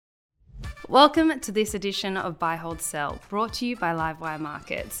Welcome to this edition of Buy, Hold, Sell, brought to you by Livewire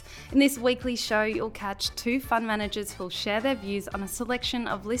Markets. In this weekly show, you'll catch two fund managers who'll share their views on a selection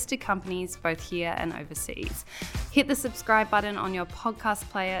of listed companies both here and overseas. Hit the subscribe button on your podcast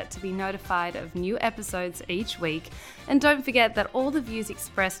player to be notified of new episodes each week. And don't forget that all the views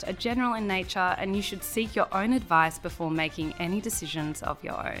expressed are general in nature and you should seek your own advice before making any decisions of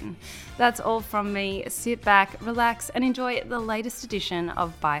your own. That's all from me. Sit back, relax, and enjoy the latest edition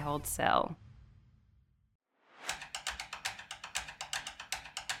of Buy, Hold, Sell.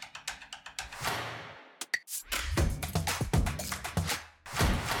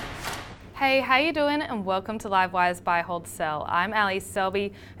 Hey, how you doing? And welcome to Livewire's Buy, Hold, Sell. I'm Ali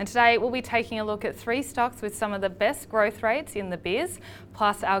Selby, and today we'll be taking a look at three stocks with some of the best growth rates in the biz.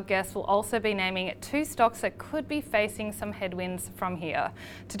 Plus, our guests will also be naming two stocks that could be facing some headwinds from here.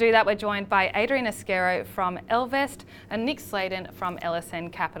 To do that, we're joined by Adrian Esquero from Elvest and Nick Sladen from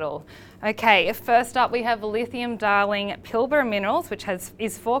LSN Capital. Okay, first up we have lithium darling Pilbara Minerals, which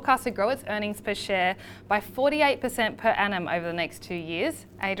is forecast to grow its earnings per share by 48% per annum over the next 2 years.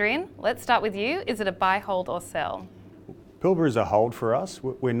 Adrian, let's start with you. Is it a buy, hold or sell? Pilbara is a hold for us.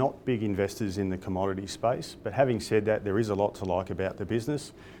 We're not big investors in the commodity space, but having said that, there is a lot to like about the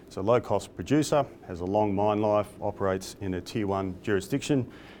business. It's a low-cost producer, has a long mine life, operates in a Tier 1 jurisdiction,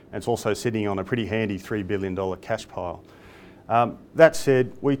 and it's also sitting on a pretty handy $3 billion cash pile. That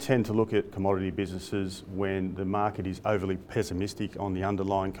said, we tend to look at commodity businesses when the market is overly pessimistic on the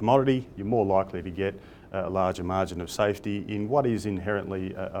underlying commodity. You're more likely to get a larger margin of safety in what is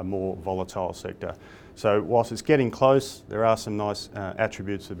inherently a more volatile sector. So whilst it's getting close, there are some nice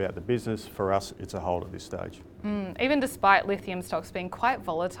attributes about the business. For us, it's a hold at this stage. Even despite lithium stocks being quite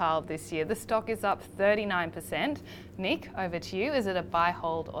volatile this year, the stock is up 39%. Nick, over to you. Is it a buy,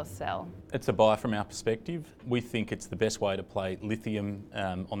 hold or sell? It's a buy from our perspective. We think it's the best way to play lithium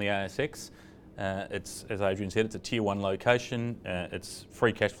on the ASX. It's, as Adrian said, it's a Tier 1 location. Its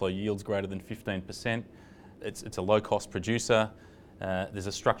free cash flow yields greater than 15%. It's a low-cost producer. There's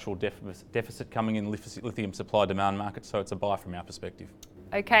a structural deficit coming in the lithium supply-demand market, so it's a buy from our perspective.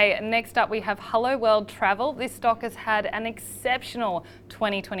 Okay, next up we have Hello World Travel. This stock has had an exceptional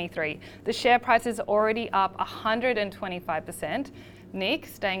 2023. The share price is already up 125%. Nick,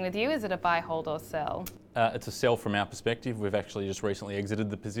 staying with you, is it a buy, hold or sell? It's a sell from our perspective. We've actually just recently exited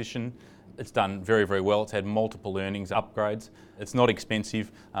the position. It's done very, very well. It's had multiple earnings upgrades. It's not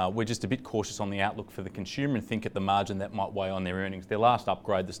expensive. We're just a bit cautious on the outlook for the consumer and think at the margin that might weigh on their earnings. Their last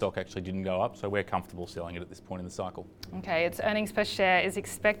upgrade, the stock actually didn't go up, so we're comfortable selling it at this point in the cycle. Okay, its earnings per share is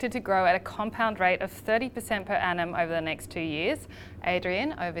expected to grow at a compound rate of 30% per annum over the next 2 years.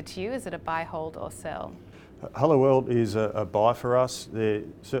 Adrian, over to you. Is it a buy, hold or sell? Hello World is a buy for us. They're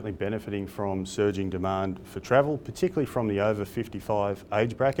certainly benefiting from surging demand for travel, particularly from the over 55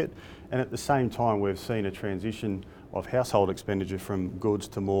 age bracket. And at the same time, we've seen a transition of household expenditure from goods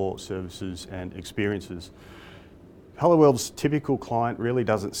to more services and experiences. Hello World's typical client really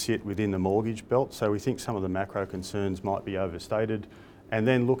doesn't sit within the mortgage belt, so we think some of the macro concerns might be overstated. And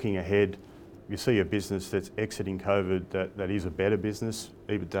then looking ahead, you see a business that's exiting COVID that is a better business.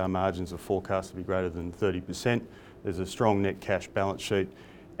 EBITDA margins are forecast to be greater than 30%. There's a strong net cash balance sheet.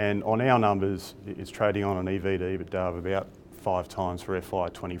 And on our numbers, it's trading on an EV to EBITDA of about 5 times for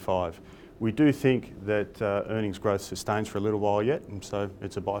FY25. We do think that earnings growth sustains for a little while yet, and so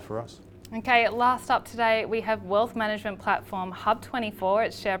it's a buy for us. Okay, last up today, we have wealth management platform Hub24.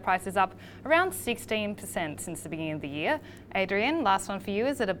 Its share price is up around 16% since the beginning of the year. Adrian, last one for you.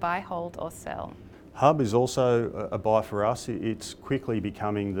 Is it a buy, hold or sell? Hub is also a buy for us. It's quickly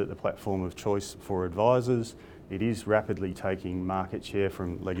becoming the platform of choice for advisors. It is rapidly taking market share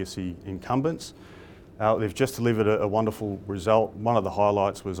from legacy incumbents. They've just delivered a wonderful result. One of the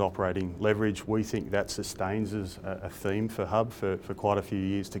highlights was operating leverage. We think that sustains as a theme for Hub for quite a few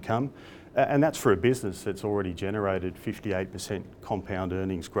years to come. And that's for a business that's already generated 58% compound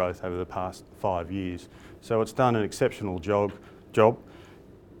earnings growth over the past 5 years. So it's done an exceptional job.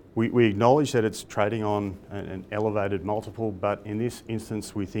 We acknowledge that it's trading on an elevated multiple, but in this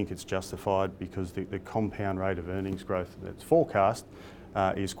instance we think it's justified because the compound rate of earnings growth that's forecast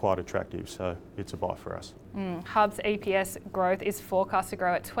is quite attractive, so it's a buy for us. Hub's EPS growth is forecast to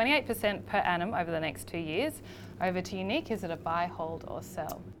grow at 28% per annum over the next 2 years. Over to you, Nick. Is it a buy, hold or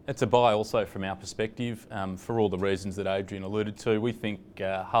sell? It's a buy also from our perspective for all the reasons that Adrian alluded to. We think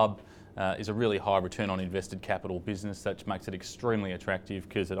Hub is a really high return on invested capital business, that makes it extremely attractive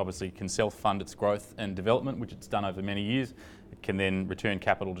because it obviously can self-fund its growth and development, which it's done over many years. It can then return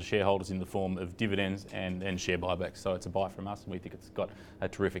capital to shareholders in the form of dividends and share buybacks. So it's a buy from us, and we think it's got a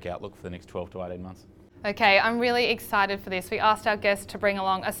terrific outlook for the next 12 to 18 months. Okay, I'm really excited for this. We asked our guests to bring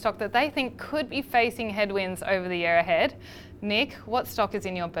along a stock that they think could be facing headwinds over the year ahead. Nick, what stock is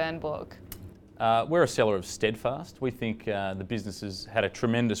in your burn book? We're a seller of Steadfast. We think the business has had a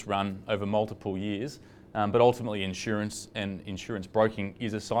tremendous run over multiple years, but ultimately insurance and insurance broking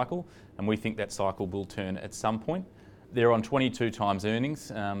is a cycle, and we think that cycle will turn at some point. They're on 22 times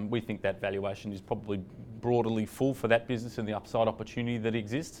earnings. We think that valuation is probably broadly full for that business and the upside opportunity that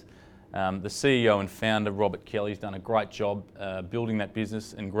exists. The CEO and founder, Robert Kelly's done a great job building that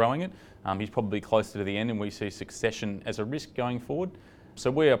business and growing it. He's probably closer to the end, and we see succession as a risk going forward. So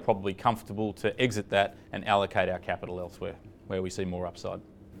we are probably comfortable to exit that and allocate our capital elsewhere, where we see more upside.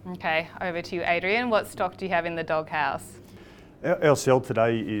 Okay, over to you, Adrian. What stock do you have in the doghouse? Our sell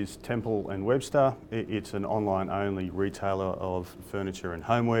today is Temple & Webster. It's an online-only retailer of furniture and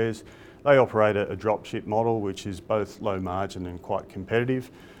homewares. They operate a drop-ship model, which is both low margin and quite competitive.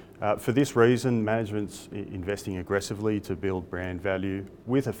 For this reason, management's investing aggressively to build brand value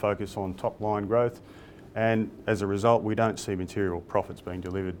with a focus on top-line growth, and as a result, we don't see material profits being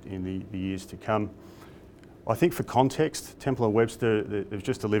delivered in the years to come. I think for context, Temple & Webster, they've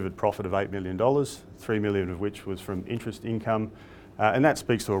just delivered profit of $8 million, $3 million of which was from interest income, and that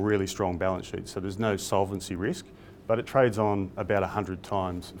speaks to a really strong balance sheet, so there's no solvency risk, but it trades on about 100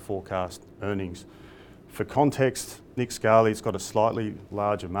 times forecast earnings. For context, Nick Scali's got a slightly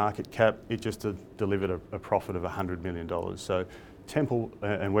larger market cap. It just delivered a profit of $100 million. So Temple &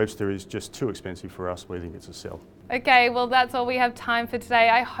 Webster is just too expensive for us. We think it's a sell. Okay, well that's all we have time for today.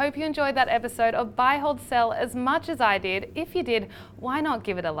 I hope you enjoyed that episode of Buy, Hold, Sell as much as I did. If you did, why not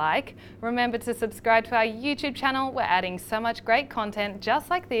give it a like? Remember to subscribe to our YouTube channel. We're adding so much great content just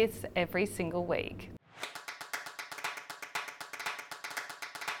like this every single week.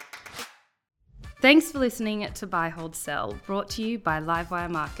 Thanks for listening to Buy, Hold, Sell, brought to you by Livewire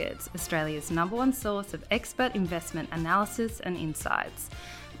Markets, Australia's #1 source of expert investment analysis and insights.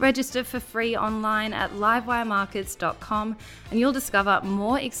 Register for free online at livewiremarkets.com and you'll discover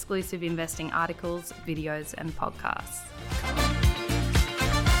more exclusive investing articles, videos and podcasts.